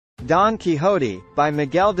Don Quixote, by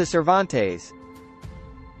Miguel de Cervantes.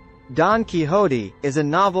 Don Quixote is a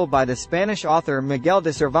novel by the Spanish author Miguel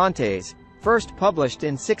de Cervantes, first published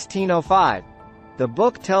in 1605. The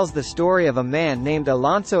book tells the story of a man named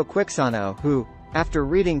Alonso Quixano who, after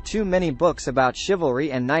reading too many books about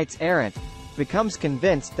chivalry and knights-errant, becomes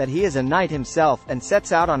convinced that he is a knight himself and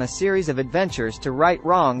sets out on a series of adventures to right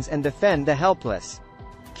wrongs and defend the helpless.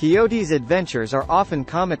 Quixote's adventures are often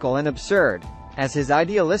comical and absurd, as his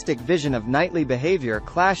idealistic vision of knightly behavior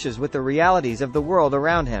clashes with the realities of the world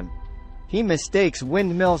around him. He mistakes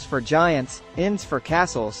windmills for giants, inns for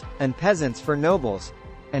castles, and peasants for nobles,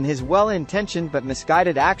 and his well-intentioned but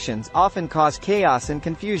misguided actions often cause chaos and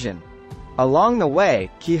confusion. Along the way,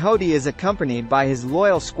 Quixote is accompanied by his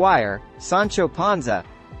loyal squire, Sancho Panza,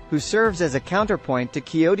 who serves as a counterpoint to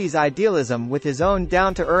Quixote's idealism with his own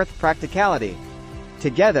down-to-earth practicality.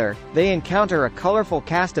 Together, they encounter a colorful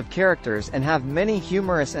cast of characters and have many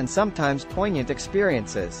humorous and sometimes poignant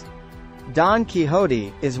experiences. Don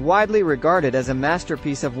Quixote is widely regarded as a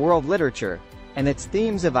masterpiece of world literature, and its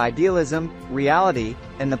themes of idealism, reality,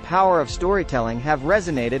 and the power of storytelling have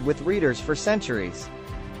resonated with readers for centuries.